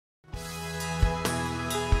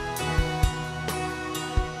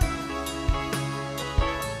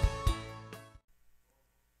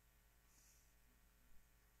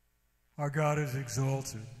Our God is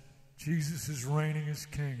exalted. Jesus is reigning as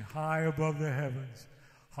King, high above the heavens,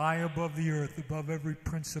 high above the earth, above every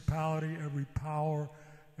principality, every power,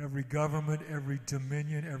 every government, every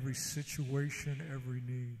dominion, every situation, every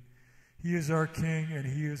need. He is our King and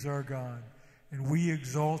He is our God, and we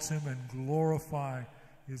exalt Him and glorify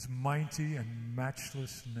His mighty and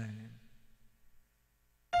matchless name.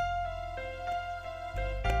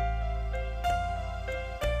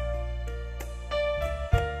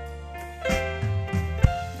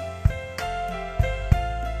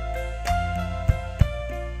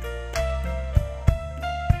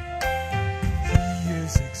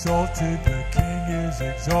 Exalted, the King is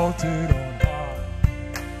exalted on high.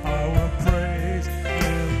 I will praise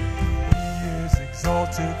Him. He is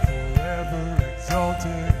exalted, forever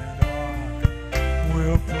exalted, and I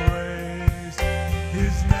will praise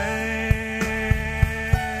His name.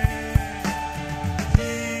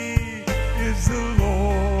 He is the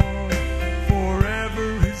Lord,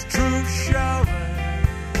 forever His truth shall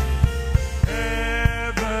reign.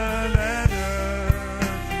 Heaven and earth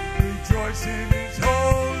rejoice in His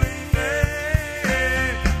holy.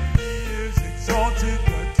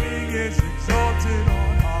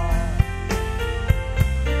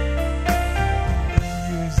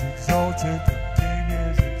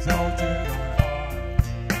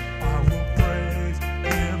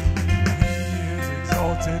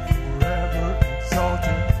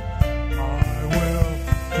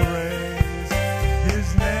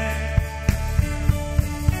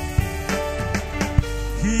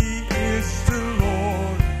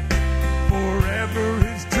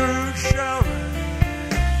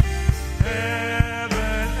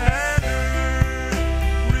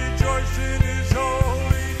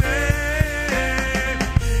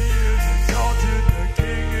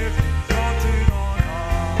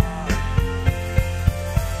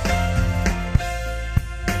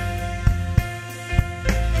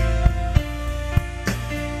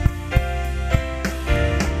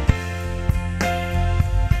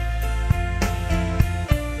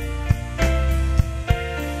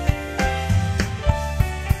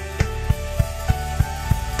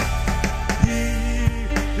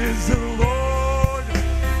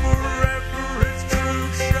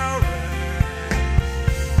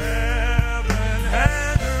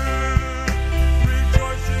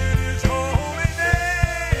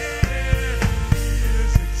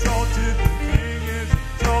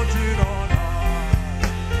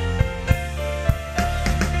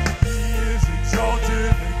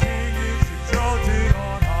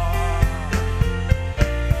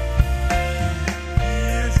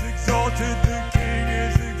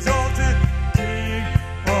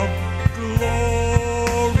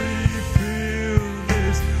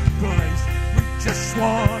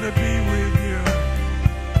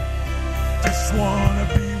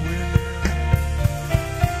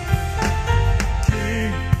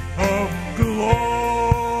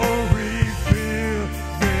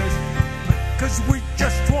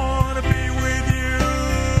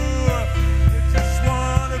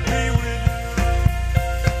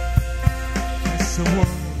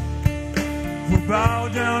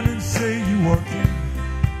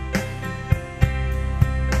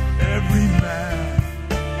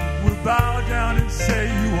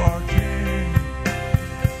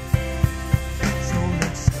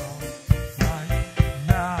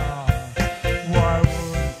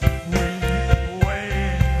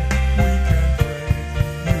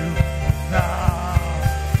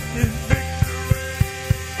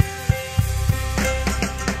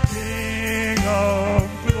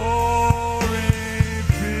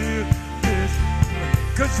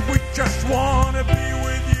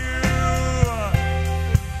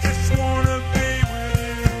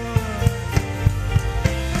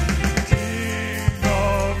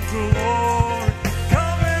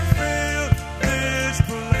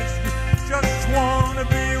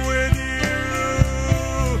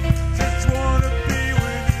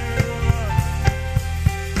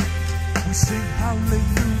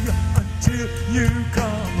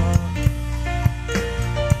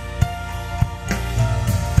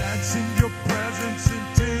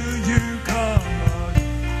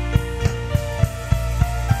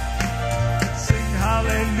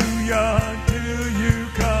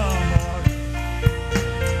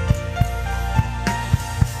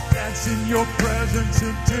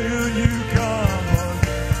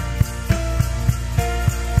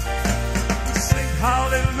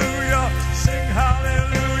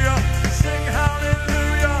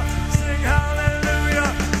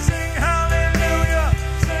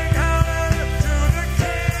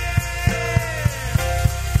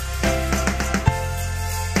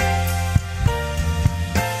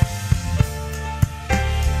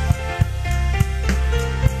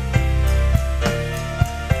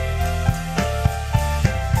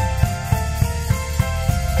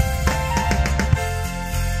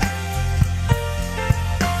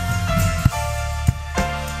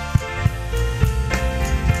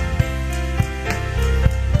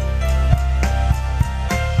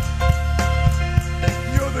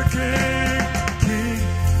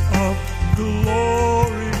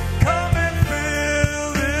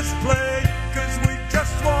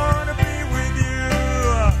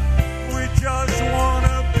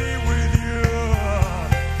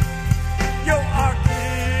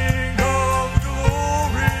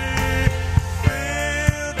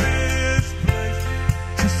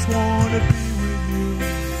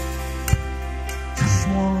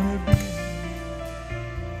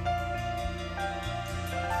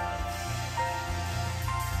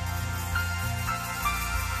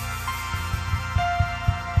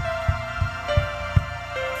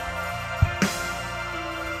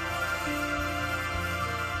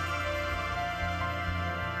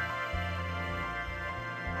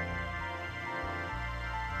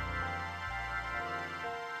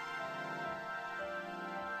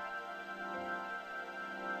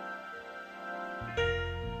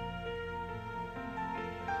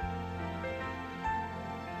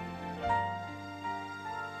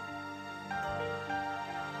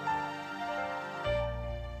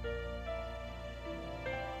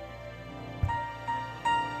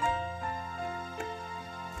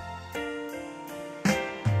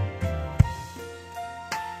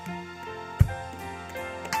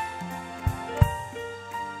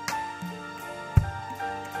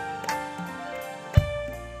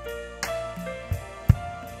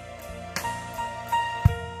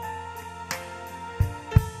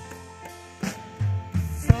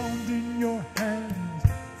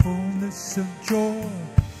 fullness of joy,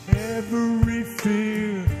 every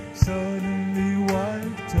fear suddenly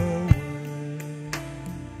wiped away.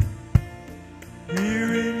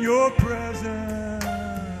 Here in your presence,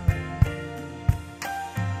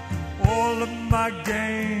 all of my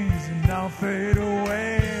gains now fade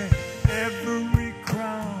away. Every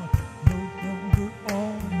crown no longer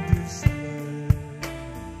on display.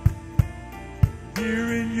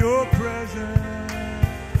 Here in your presence,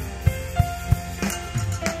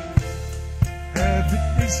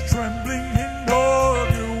 heaven is trembling in all of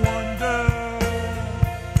your wonder.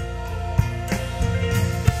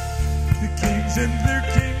 The kings and their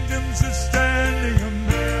kingdoms are standing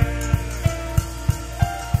amazed.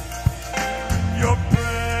 Your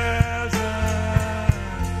presence,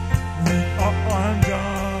 we are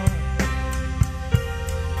undone.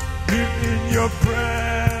 Here in your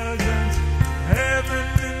presence, heaven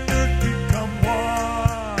and earth become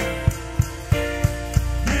one.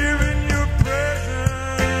 Here in your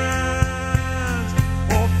presence,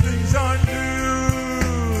 all things are new.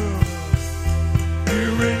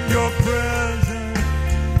 Here in your presence,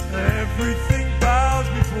 everything bows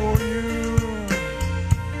before you.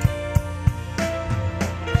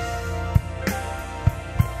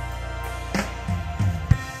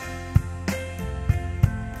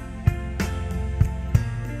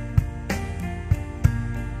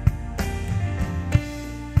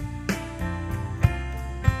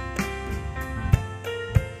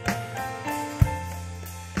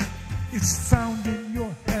 It's found in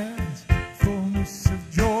your hands, fullness of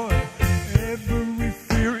joy. Every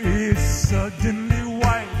fear is suddenly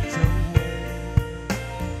wiped away.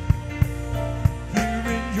 Here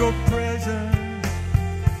in your presence,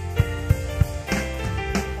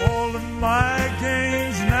 all of my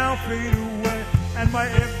gains now fade away, and my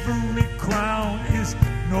every crown is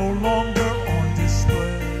no longer on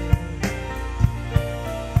display.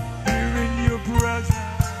 Here in your presence,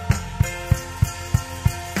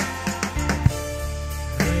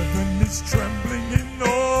 is trembling in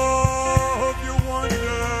all of your wonder.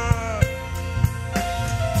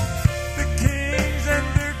 The kings and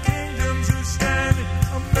their kingdoms are standing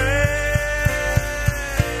amazed.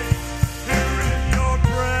 Here in your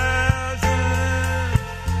presence,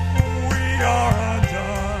 we are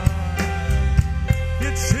undone.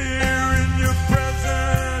 It's here in your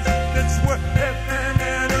presence, that's where heaven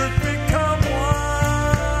and earth become one.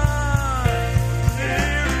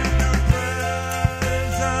 Here in your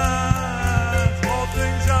presence, all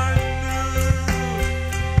things are new.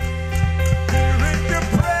 Here in your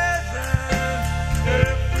presence,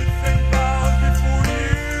 everything bows before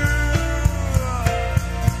you.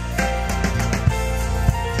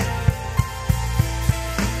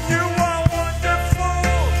 You are wonderful,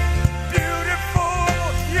 beautiful,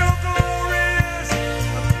 you're glorious,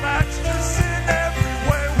 matchless in every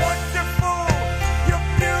way. Wonderful, you're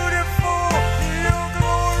beautiful, you're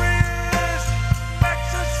glorious,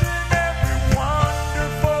 matchless in every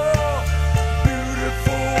wonderful,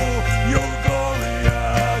 beautiful, you're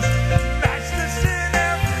glorious, matchless in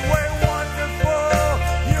every way. Wonderful,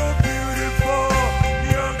 you're beautiful,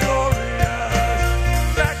 you're glorious,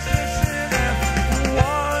 matchless in every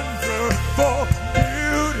wonderful,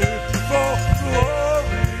 beautiful,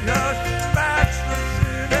 glorious, matchless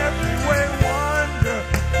in every way.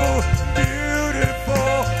 Wonderful,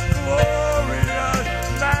 beautiful, glorious,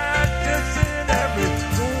 matchless in every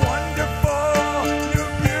wonderful,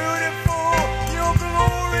 you're beautiful, you're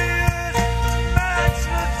glorious,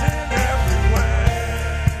 matchless in every way.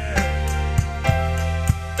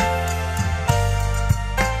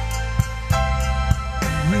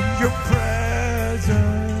 In your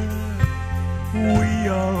presence, we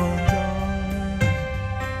are undone.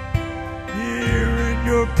 Here in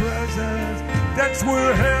your presence, that's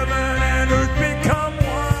where heaven and earth become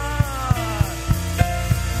one.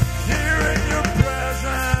 Here in your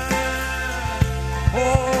presence,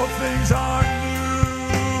 all things are new.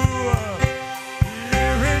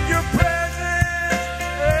 Here in your presence,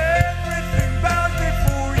 everything bows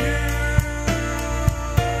before you.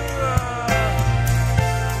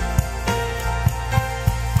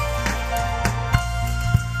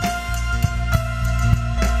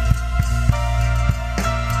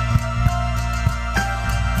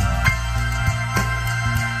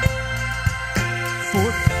 For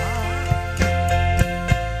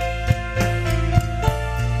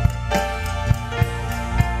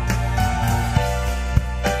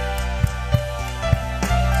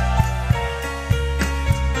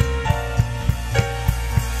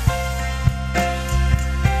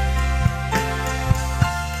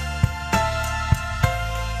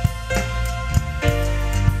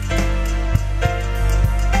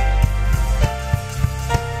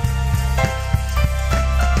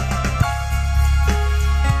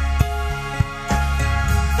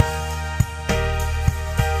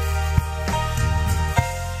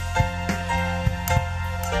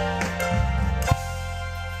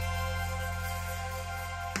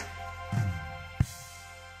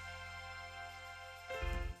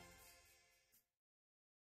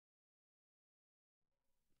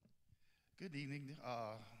Good evening.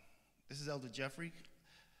 This is Elder Jeffrey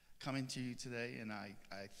coming to you today, and I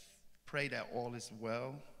pray that all is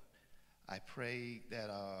well. I pray that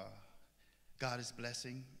God is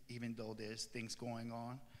blessing, even though there's things going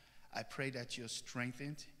on. I pray that you're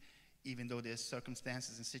strengthened, even though there's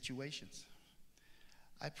circumstances and situations.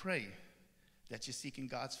 I pray that you're seeking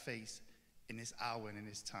God's face in this hour and in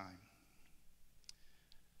this time.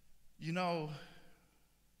 You know,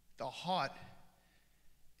 the heart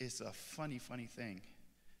is a funny thing.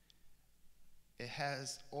 It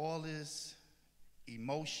has all its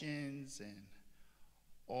emotions and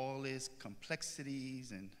all its complexities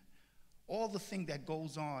and all the thing that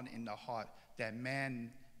goes on in the heart that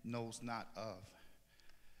man knows not of.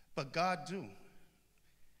 But God do.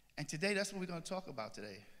 And today, that's what we're going to talk about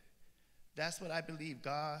today. That's what I believe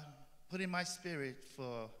God put in my spirit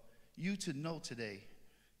for you to know today.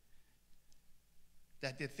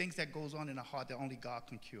 That there are things that goes on in the heart that only God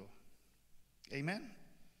can cure. Amen?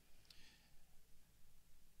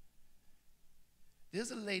 There's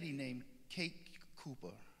a lady named Kate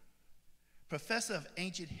Cooper, professor of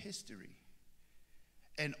ancient history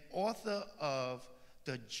and author of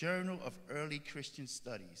the Journal of Early Christian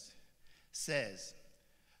Studies, says,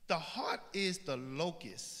 the heart is the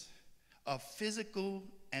locus of physical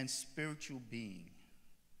and spiritual being,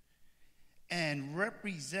 and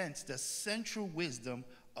represents the central wisdom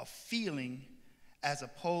of feeling as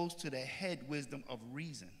opposed to the head wisdom of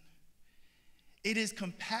reason. It is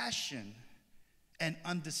compassion and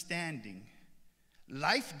understanding,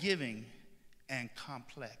 life-giving and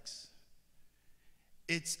complex.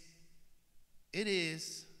 It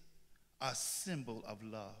is a symbol of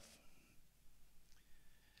love.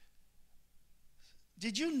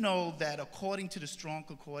 Did you know that according to the Strong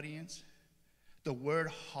Concordance, the word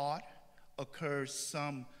heart occurs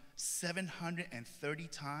some 730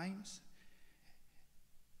 times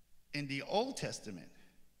in the Old Testament,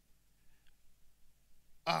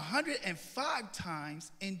 105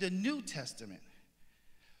 times in the New Testament?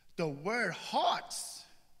 The word hearts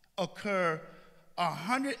occur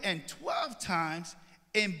 112 times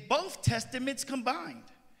in both testaments combined.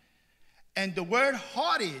 And the word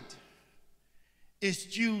hearted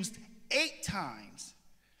is used 8 times.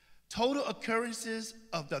 Total occurrences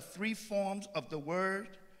of the 3 forms of the word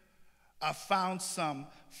are found some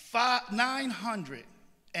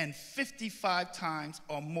 955 times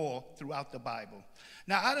or more throughout the Bible.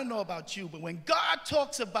 Now, I don't know about you, but when God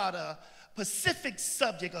talks about a specific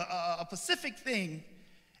subject, a specific thing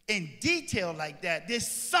in detail like that, there's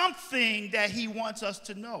something that he wants us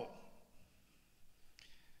to know.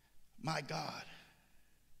 My God.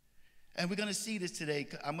 And we're going to see this today.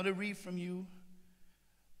 I'm going to read from you,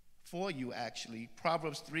 for you actually,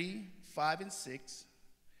 Proverbs 3, 5, and 6,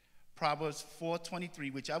 Proverbs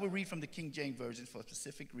 4:23, which I will read from the King James Version for a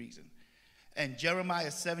specific reason, and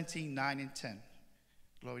Jeremiah 17, 9, and 10.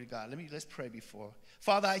 Glory to God. Let's pray before.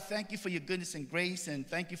 Father, I thank you for your goodness and grace, and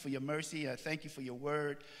thank you for your mercy. I thank you for your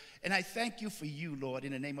word. And I thank you for you, Lord,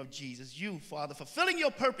 in the name of Jesus. You, Father, fulfilling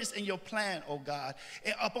your purpose and your plan, oh God,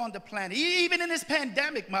 upon the planet. Even in this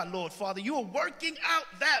pandemic, my Lord, Father, you are working out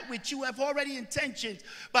that which you have already intentioned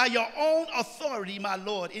by your own authority, my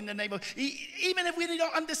Lord, in the name of, even if we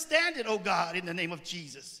don't understand it, oh God, in the name of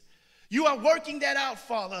Jesus. You are working that out,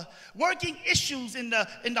 Father, working issues in the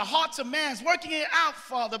hearts of man, working it out,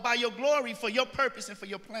 Father, by your glory, for your purpose and for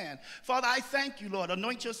your plan. Father, I thank you, Lord.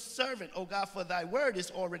 Anoint your servant, oh God, for thy word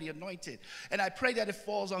is already anointed. And I pray that it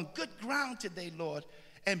falls on good ground today, Lord,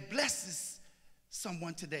 and blesses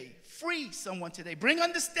someone today, free someone today, bring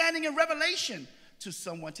understanding and revelation to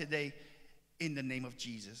someone today in the name of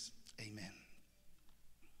Jesus. Amen.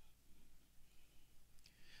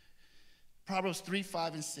 Proverbs 3,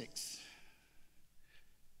 5, and 6.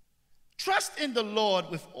 Trust in the Lord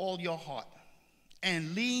with all your heart,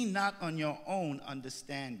 and lean not on your own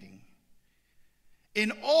understanding.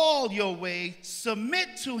 In all your ways,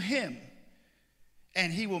 submit to him,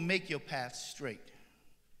 and he will make your path straight.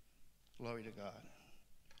 Glory to God.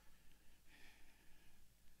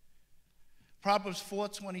 Proverbs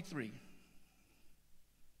 4:23,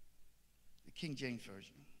 the King James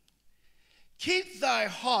Version. Keep thy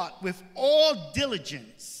heart with all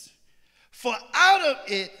diligence, for out of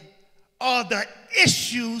it are the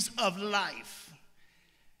issues of life.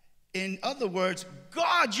 In other words,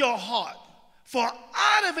 guard your heart, for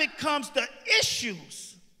out of it comes the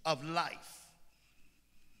issues of life.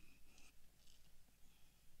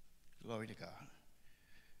 Glory to God.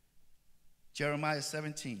 Jeremiah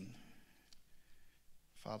 17.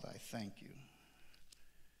 Father, I thank you.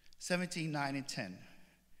 17, 9, and 10.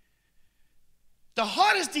 The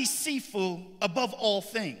heart is deceitful above all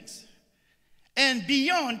things and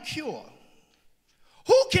beyond cure.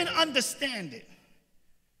 Who can understand it?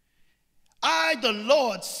 I, the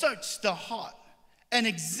Lord, search the heart and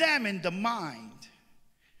examine the mind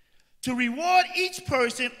to reward each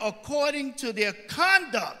person according to their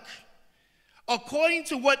conduct, according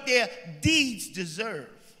to what their deeds deserve.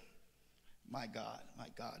 My God,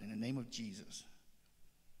 in the name of Jesus.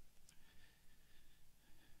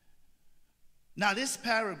 Now, this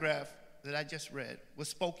paragraph that I just read was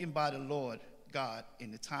spoken by the Lord God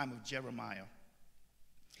in the time of Jeremiah,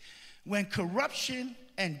 when corruption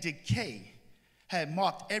and decay had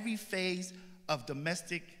marked every phase of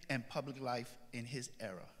domestic and public life in his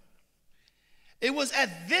era. It was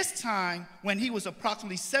at this time, when he was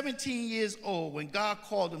approximately 17 years old, when God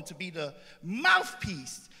called him to be the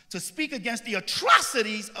mouthpiece to speak against the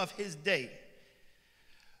atrocities of his day.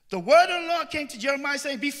 The word of the Lord came to Jeremiah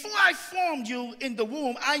saying, before I formed you in the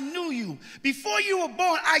womb, I knew you. Before you were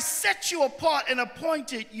born, I set you apart and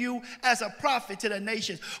appointed you as a prophet to the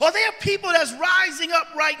nations. Or there are people that's rising up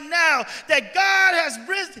right now that God has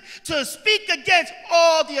risen to speak against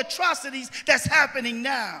all the atrocities that's happening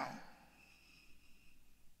now.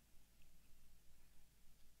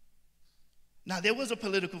 Now, there was a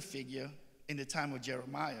political figure in the time of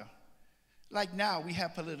Jeremiah. Like now, we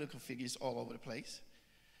have political figures all over the place.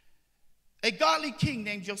 A godly king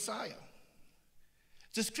named Josiah.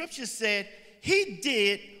 The scripture said he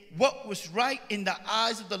did what was right in the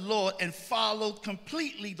eyes of the Lord and followed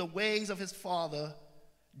completely the ways of his father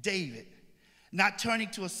David, not turning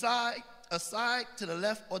to aside to the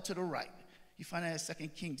left or to the right. You find that in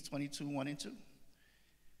 2 Kings 22, 1 and 2.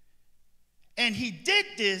 And he did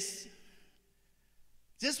this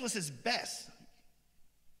was his best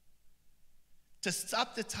to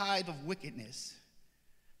stop the tide of wickedness.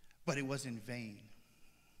 But it was in vain.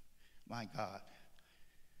 My God.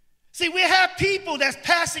 See, we have people that's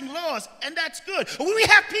passing laws, and that's good. We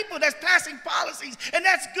have people that's passing policies, and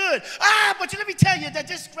that's good. But let me tell you that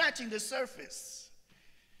they're scratching the surface.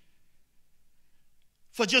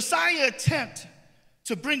 For Josiah's attempt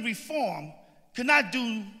to bring reform could not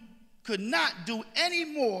do any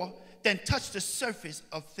more than touch the surface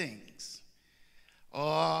of things.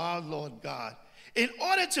 Oh, Lord God. In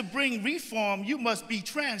order to bring reform, you must be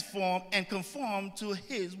transformed and conform to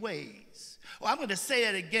his ways. I'm going to say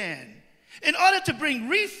that again. In order to bring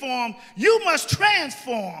reform, you must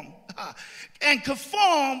transform and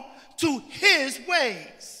conform to his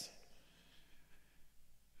ways.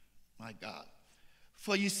 My God.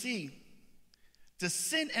 For you see, the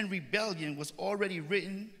sin and rebellion was already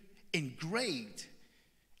written, engraved,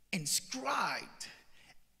 inscribed,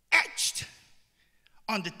 etched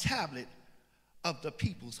on the tablet of the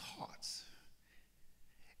people's hearts.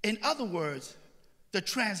 In other words, the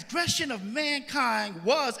transgression of mankind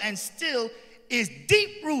was and still is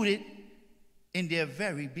deep-rooted in their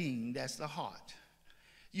very being. That's the heart.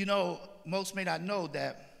 You know, most may not know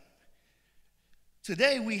that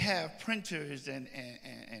today we have printers and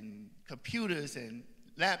computers and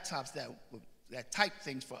laptops that type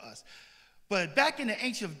things for us. But back in the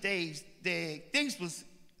ancient days, things was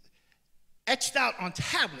etched out on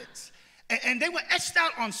tablets. And they were etched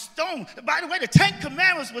out on stone. By the way, the Ten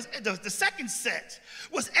Commandments was the second set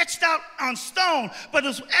was etched out on stone, but it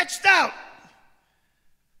was etched out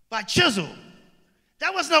by chisel.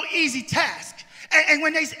 That was no easy task. And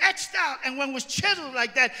when they etched out and when it was chiseled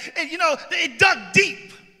like that, it dug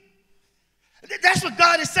deep. That's what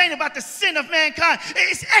God is saying about the sin of mankind.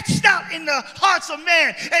 It's etched out in the hearts of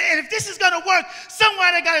man. And if this is going to work,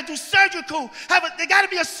 someone they got to do there got to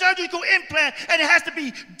be a surgical implant, and it has to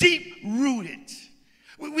be deep rooted.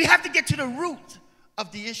 We have to get to the root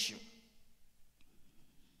of the issue.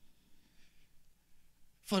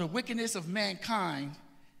 For the wickedness of mankind,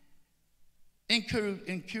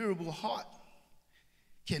 incurable heart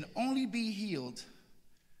can only be healed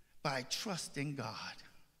by trust in God.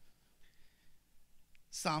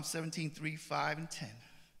 Psalm 17, 3, 5, and 10.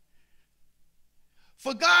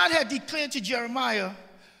 For God had declared to Jeremiah,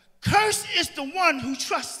 cursed is the one who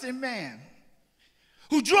trusts in man,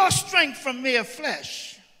 who draws strength from mere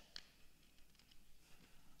flesh.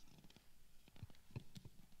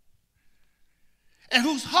 And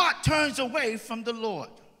whose heart turns away from the Lord.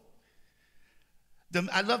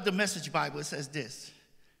 I love the Message Bible. It says this.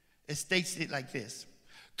 It states it like this.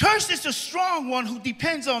 Cursed is the strong one who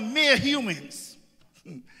depends on mere humans,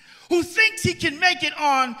 who thinks he can make it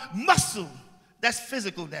on muscle, that's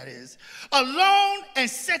physical, that is, alone, and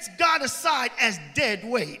sets God aside as dead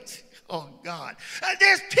weight. Oh, God.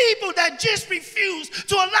 There's people that just refuse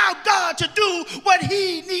to allow God to do what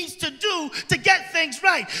he needs to do to get things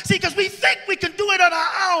right. See, because we think we can do it on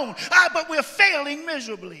our own, but we're failing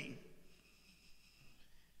miserably.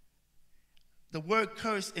 The word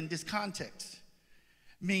curse in this context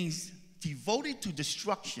means devoted to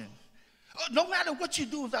destruction. No matter what you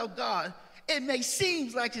do without God, it may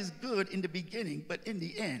seem like it's good in the beginning, but in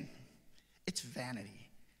the end, it's vanity.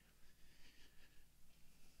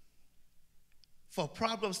 For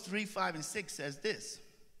Proverbs 3, 5, and 6 says this: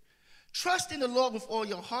 trust in the Lord with all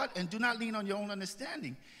your heart and do not lean on your own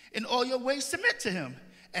understanding. In all your ways submit to him,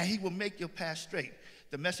 and he will make your path straight.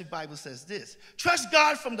 The Message Bible says this: trust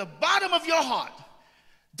God from the bottom of your heart.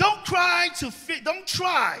 Don't try to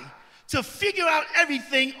figure out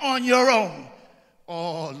everything on your own.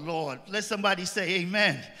 Oh, Lord, let somebody say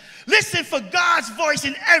amen. Listen for God's voice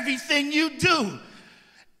in everything you do.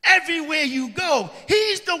 Everywhere you go,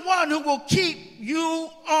 he's the one who will keep you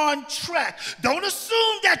on track. Don't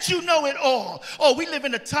assume that you know it all. Oh, we live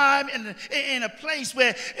in a time in a place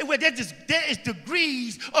where there is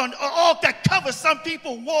degrees on all that cover some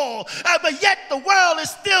people's wall, but yet the world is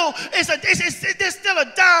still there's still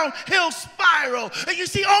a downhill spiral. And you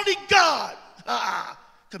see, only God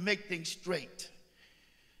can make things straight.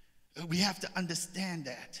 We have to understand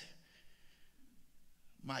that.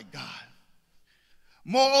 My God.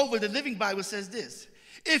 Moreover, the Living Bible says this: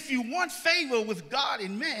 if you want favor with God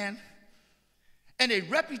and man and a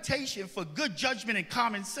reputation for good judgment and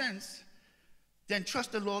common sense, then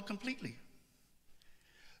trust the Lord completely.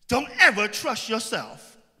 Don't ever trust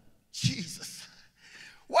yourself. Jesus.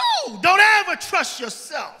 Whoa, don't ever trust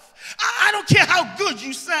yourself. I don't care how good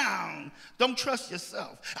you sound. Don't trust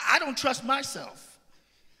yourself. I don't trust myself.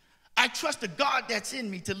 I trust the God that's in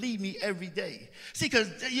me to lead me every day. See, because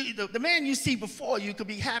the man you see before you could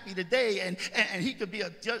be happy today, and he could be a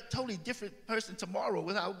totally different person tomorrow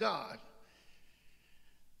without God.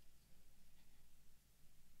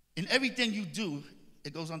 In everything you do,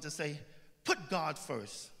 it goes on to say, put God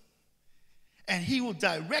first, and he will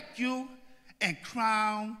direct you and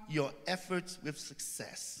crown your efforts with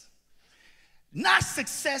success. Not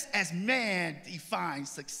success as man defines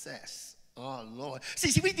success. Oh, Lord.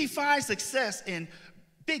 See, we define success in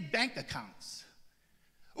big bank accounts.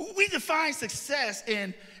 We define success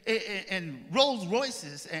in Rolls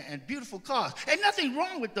Royces and beautiful cars. Ain't nothing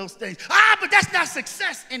wrong with those things. But that's not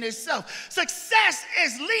success in itself. Success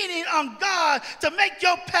is leaning on God to make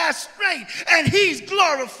your path straight, and he's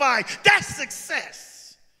glorified. That's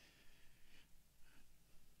success.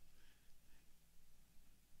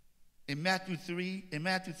 In Matthew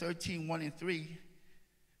 13, 1 and 3,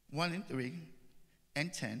 1 and 3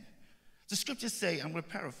 and 10, the scriptures say, I'm going to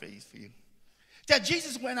paraphrase for you, that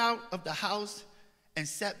Jesus went out of the house and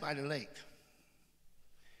sat by the lake.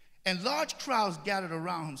 And large crowds gathered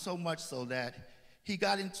around him, so much so that he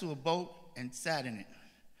got into a boat and sat in it,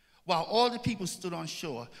 while all the people stood on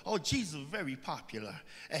shore. Oh, Jesus was very popular,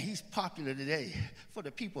 and he's popular today for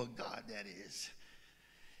the people of God, that is.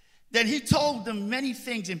 Then he told them many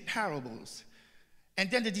things in parables. And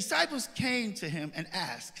then the disciples came to him and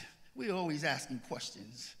asked. We're always asking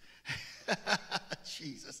questions.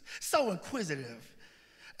 Jesus, so inquisitive.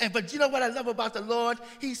 But you know what I love about the Lord?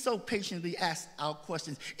 He so patiently asks our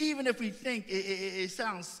questions. Even if we think it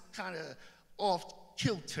sounds kind of off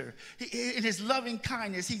kilter, in his loving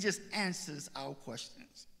kindness, he just answers our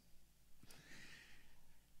questions.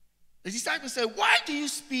 The disciples said, why do you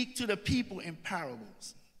speak to the people in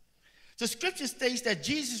parables? The scripture states that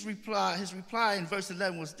his reply in verse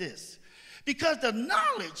 11 was this: because the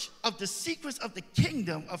knowledge of the secrets of the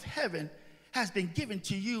kingdom of heaven has been given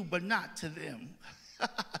to you, but not to them.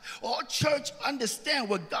 All church, understand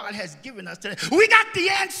what God has given us today. We got the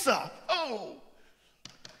answer. Oh,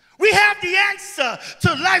 we have the answer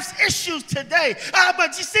to life's issues today.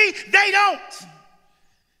 But you see, they don't.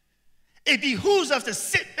 It behooves us to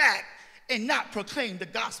sit back and not proclaim the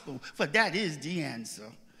gospel, for that is the answer.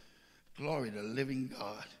 Glory to the living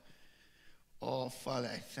God. Oh, Father,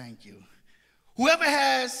 I thank you. Whoever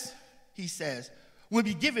has, he says, will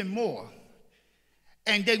be given more,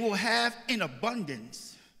 and they will have in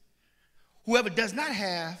abundance. Whoever does not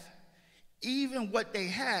have, even what they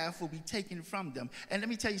have will be taken from them. And let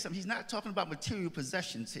me tell you something. He's not talking about material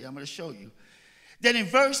possessions here. I'm going to show you. Then in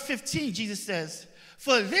verse 15, Jesus says,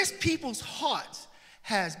 for this people's heart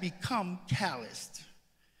has become calloused.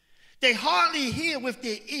 They hardly hear with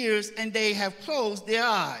their ears, and they have closed their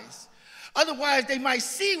eyes. Otherwise, they might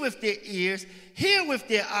see with their ears, hear with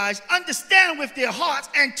their eyes, understand with their hearts,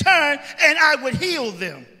 and turn, and I would heal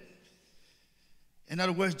them. In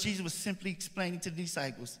other words, Jesus was simply explaining to the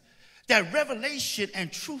disciples that revelation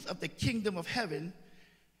and truth of the kingdom of heaven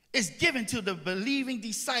is given to the believing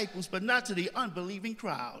disciples, but not to the unbelieving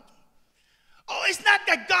crowd. Oh, it's not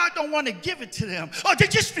that God don't want to give it to them, or they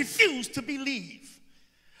just refuse to believe.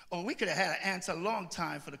 Oh, we could have had an answer a long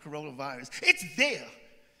time for the coronavirus. It's there.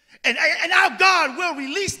 And our God will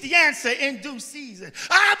release the answer in due season.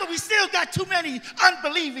 But we still got too many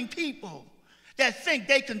unbelieving people that think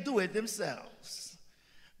they can do it themselves.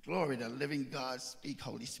 Glory to the living God. Speak,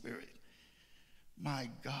 Holy Spirit. My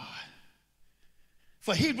God.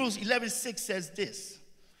 For Hebrews 11:6 says this,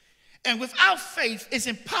 and without faith it's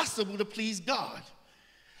impossible to please God,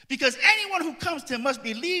 because anyone who comes to him must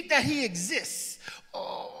believe that he exists.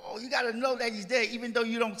 Oh, you got to know that he's there even though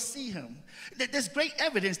you don't see him. There's great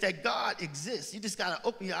evidence that God exists. You just got to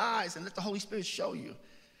open your eyes and let the Holy Spirit show you.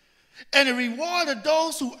 And the reward of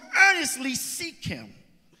those who earnestly seek him.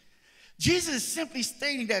 Jesus is simply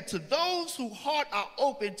stating that to those whose heart are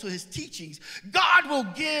open to his teachings, God will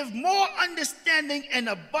give more understanding and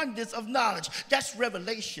abundance of knowledge. That's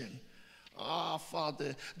revelation. Oh,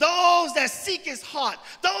 Father, those that seek his heart,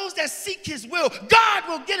 those that seek his will, God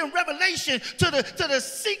will get in revelation to the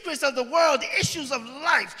secrets of the world, the issues of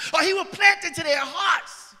life, or he will plant into their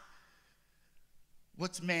hearts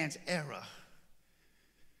what's man's error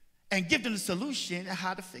and give them the solution and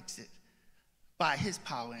how to fix it by his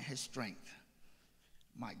power and his strength.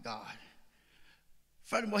 My God.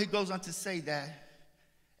 Furthermore, he goes on to say that,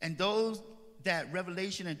 and those that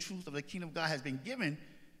revelation and truth of the kingdom of God has been given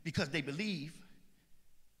because they believe,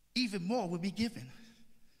 even more will be given.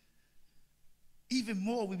 Even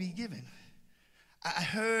more will be given. I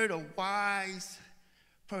heard a wise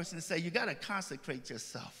person say, you got to consecrate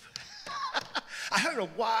yourself. I heard a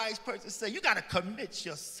wise person say, you got to commit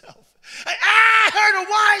yourself. I heard a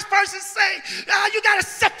wise person say, you got to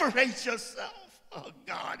separate yourself. Oh,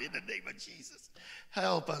 God, in the name of Jesus,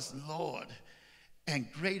 help us, Lord.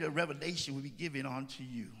 And greater revelation will be given unto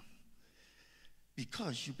you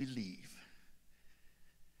because you believe.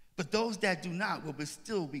 But those that do not will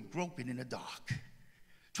still be groping in the dark,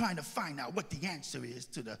 trying to find out what the answer is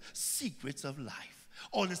to the secrets of life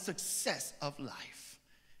or the success of life.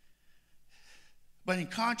 But in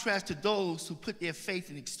contrast to those who put their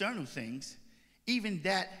faith in external things, even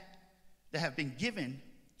that have been given,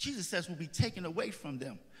 Jesus says will be taken away from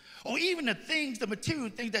them. Or even the things, the material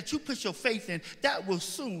things that you put your faith in, that will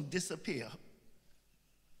soon disappear.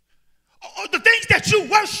 Or the things that you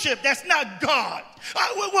worship that's not God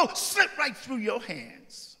will slip right through your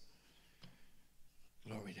hands.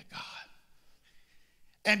 Glory to God.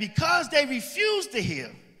 And because they refuse to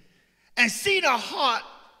hear and see the heart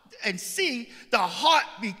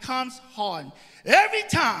becomes hardened. Every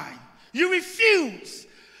time you refuse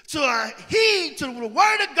to heed to the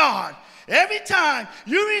word of God, every time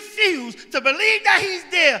you refuse to believe that he's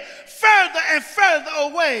there, further and further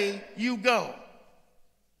away you go.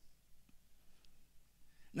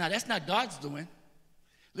 Now, that's not God's doing.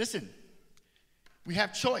 Listen, we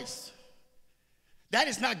have choice. That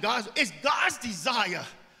is not God's. It's God's desire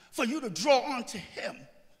for you to draw on to him.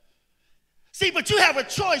 See, but you have a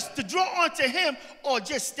choice to draw on to him or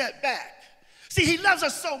just step back. See, he loves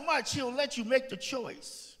us so much, he'll let you make the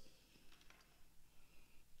choice.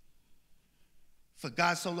 For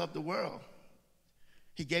God so loved the world,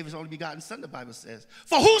 he gave his only begotten son, the Bible says.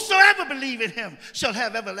 For whosoever believe in him shall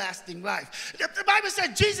have everlasting life. The Bible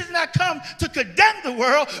says Jesus did not come to condemn the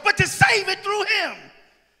world, but to save it through him.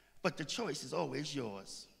 But the choice is always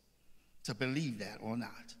yours to believe that or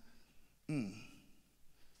not.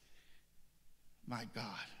 My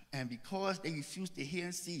God. And because they refused to hear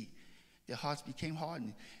and see, their hearts became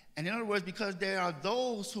hardened. And in other words, because there are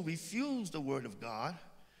those who refuse the word of God,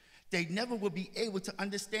 they never will be able to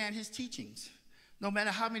understand his teachings, no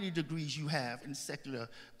matter how many degrees you have in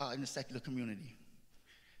the secular community.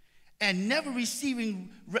 And never receiving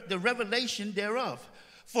the revelation thereof.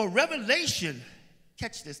 For revelation,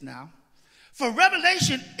 catch this now, for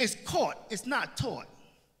revelation is caught, it's not taught.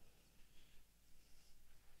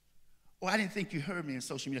 Oh, I didn't think you heard me in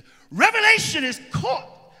social media. Revelation is caught,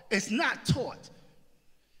 it's not taught.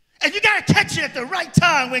 And you got to catch it at the right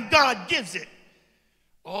time when God gives it.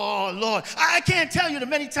 Oh, Lord, I can't tell you the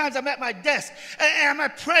many times I'm at my desk and I'm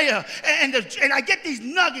at prayer and I get these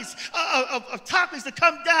nuggets of topics to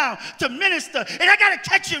come down to minister, and I got to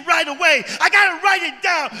catch it right away. I got to write it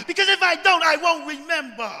down, because if I don't, I won't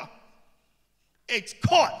remember. It's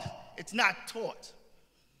caught, it's not taught.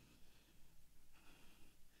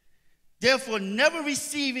 Therefore, never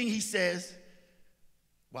receiving, he says,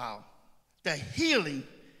 wow, the healing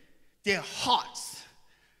their hearts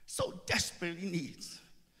so desperately needs.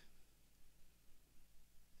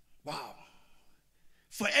 Wow.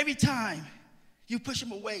 For every time you push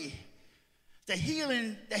him away, the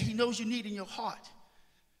healing that he knows you need in your heart,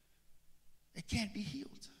 it can't be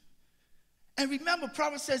healed. And remember,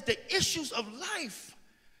 Proverbs says the issues of life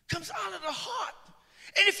comes out of the heart.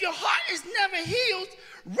 And if if your heart is never healed,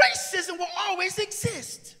 racism will always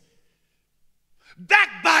exist.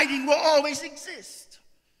 Backbiting will always exist.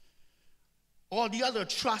 All the other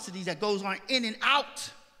atrocities that goes on in and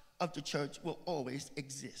out of the church will always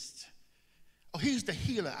exist. Oh, he's the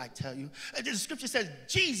healer, I tell you. The scripture says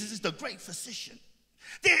Jesus is the great physician.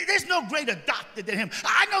 There's no greater doctor than him.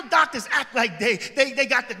 I know doctors act like they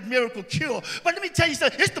got the miracle cure, but let me tell you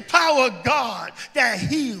something. It's the power of God that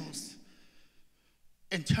heals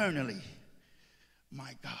internally.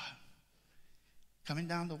 My God. Coming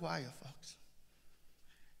down the wire, folks.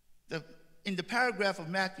 In the paragraph of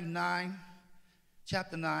Matthew 9,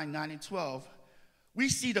 chapter 9, 9 and 12, we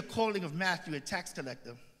see the calling of Matthew, a tax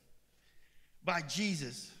collector, by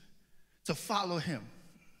Jesus to follow him.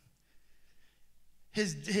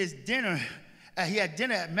 His dinner, he had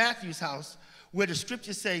dinner at Matthew's house, where the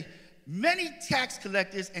scriptures say many tax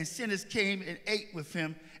collectors and sinners came and ate with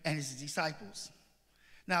him and his disciples.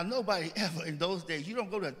 Now, nobody ever in those days, you don't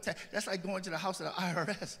go to that's like going to the house of the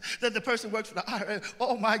IRS. That the person works for the IRS.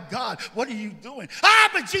 Oh my God, what are you doing?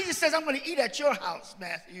 But Jesus says, I'm going to eat at your house,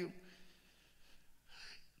 Matthew.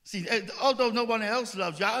 See, although no one else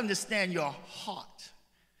loves you, I understand your heart.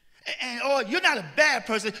 And you're not a bad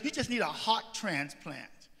person, you just need a heart transplant.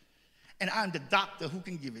 And I'm the doctor who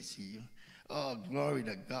can give it to you. Oh, glory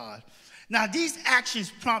to God. Now, these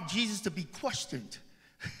actions prompt Jesus to be questioned.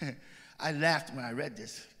 I laughed when I read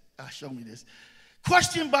this. Show me this.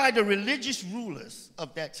 Questioned by the religious rulers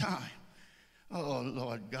of that time. Oh,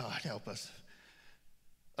 Lord God, help us.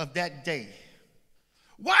 Of that day.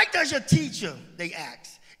 Why does your teacher, they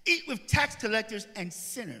asked, eat with tax collectors and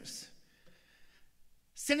sinners?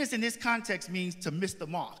 Sinners in this context means to miss the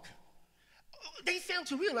mark. They fail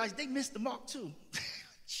to realize they missed the mark too.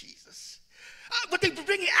 Jesus. But they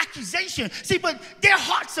bring an accusation. See, but their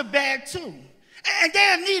hearts are bad too. And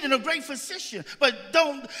they're needing a great physician. But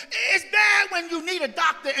it's bad when you need a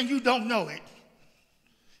doctor and you don't know it.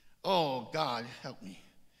 Oh, God, help me.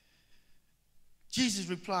 Jesus'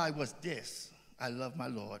 reply was this. I love my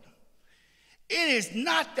Lord. It is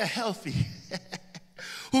not the healthy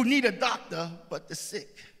who need a doctor, but the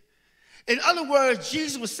sick. In other words,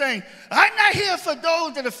 Jesus was saying, I'm not here for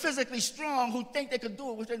those that are physically strong who think they can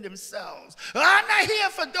do it within themselves. I'm not here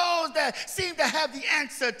for those that seem to have the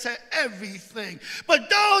answer to everything. But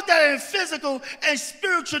those that are in physical and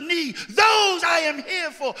spiritual need, those I am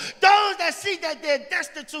here for. Those that see that they're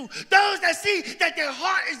destitute. Those that see that their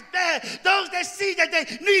heart is bad. Those that see that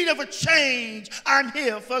they need of a change. I'm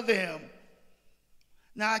here for them.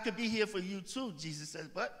 Now, I could be here for you too, Jesus says,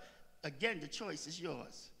 but again, the choice is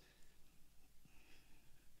yours.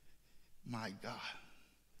 My God.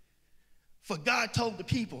 For God told the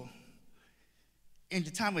people in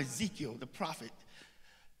the time of Ezekiel, the prophet,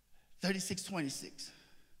 36:26,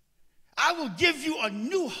 I will give you a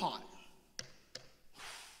new heart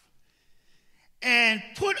and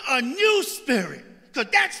put a new spirit,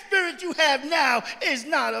 because that spirit you have now is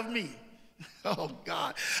not of me. Oh,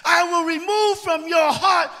 God. I will remove from your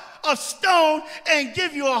heart of stone and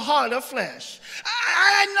give you a heart of flesh.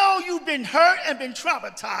 I know you've been hurt and been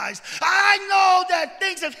traumatized. I know that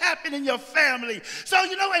things have happened in your family. So,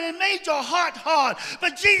 and it made your heart hard.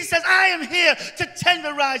 But Jesus says, I am here to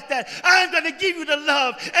tenderize that. I'm going to give you the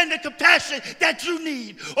love and the compassion that you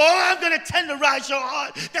need. Or I'm going to tenderize your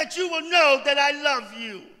heart that you will know that I love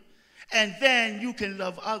you. And then you can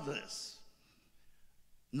love others,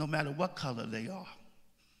 no matter what color they are.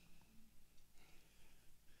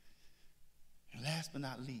 And last but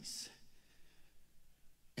not least,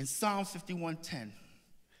 in Psalm 51:10,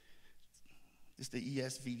 this is the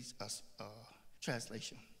ESV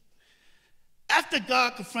translation. After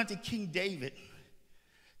God confronted King David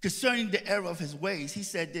concerning the error of his ways, he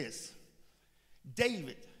said this.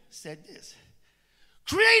 David said this,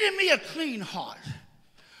 create in me a clean heart,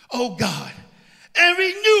 O God, and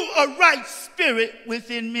renew a right spirit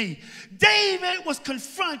within me. David was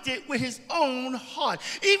confronted with his own heart.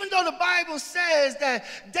 Even though the Bible says that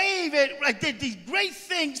David did these great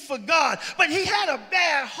things for God, but he had a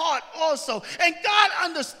bad heart also. And God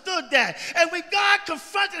understood that. And when God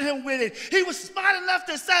confronted him with it, he was smart enough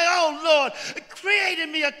to say, oh, Lord, create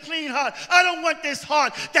in me a clean heart. I don't want this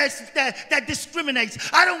heart that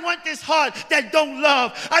discriminates. I don't want this heart that don't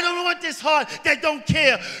love. I don't want this heart that don't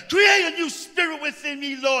care. Create a new spirit within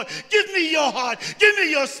me, Lord. Give me your heart. Give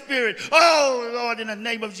me your spirit. Oh, Lord, in the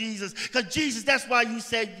name of Jesus. Because Jesus, that's why you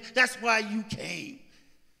said, that's why you came.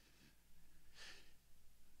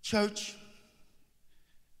 Church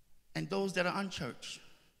and those that are unchurched.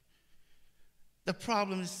 The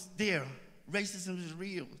problem is there. Racism is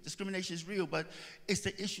real. Discrimination is real, but it's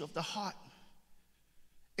the issue of the heart.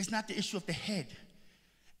 It's not the issue of the head.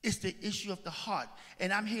 It's the issue of the heart.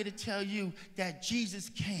 And I'm here to tell you that Jesus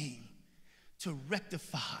came to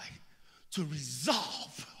rectify, to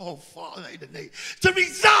resolve, oh Father, in the name, to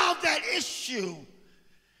resolve that issue,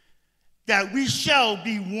 that we shall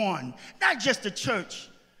be one. Not just the church,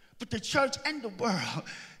 but the church and the world.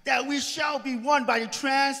 That we shall be one by the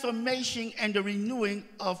transformation and the renewing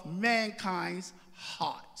of mankind's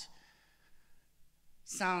heart.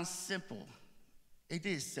 Sounds simple. It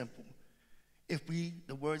is simple. If we,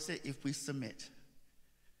 the word said, if we submit.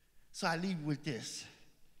 So I leave you with this.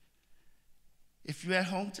 If you're at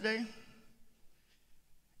home today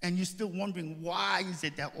and you're still wondering why is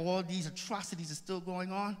it that all these atrocities are still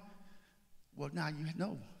going on, well, now you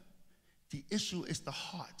know. The issue is the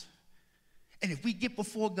heart. And if we get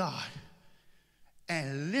before God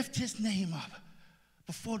and lift his name up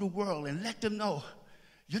before the world and let them know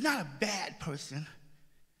you're not a bad person,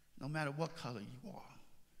 no matter what color you are.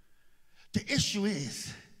 The issue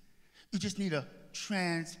is, you just need a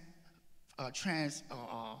transplant,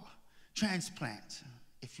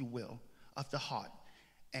 if you will, of the heart.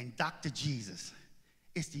 And Dr. Jesus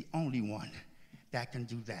is the only one that can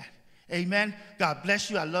do that. Amen. God bless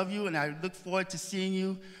you. I love you, and I look forward to seeing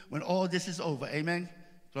you when all this is over. Amen.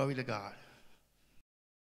 Glory to God.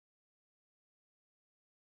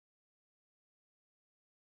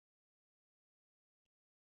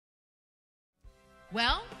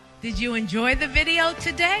 Well, did you enjoy the video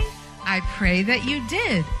today? I pray that you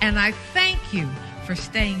did, and I thank you for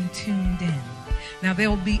staying tuned in. Now, there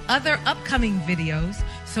will be other upcoming videos,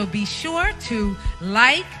 so be sure to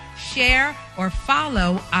like, share, or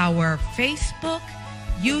follow our Facebook,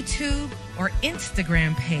 YouTube, or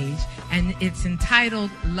Instagram page, and it's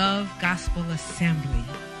entitled Love Gospel Assembly.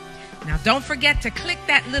 Now, don't forget to click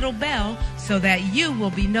that little bell so that you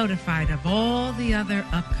will be notified of all the other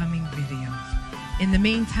upcoming videos. In the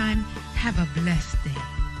meantime, have a blessed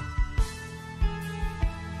day.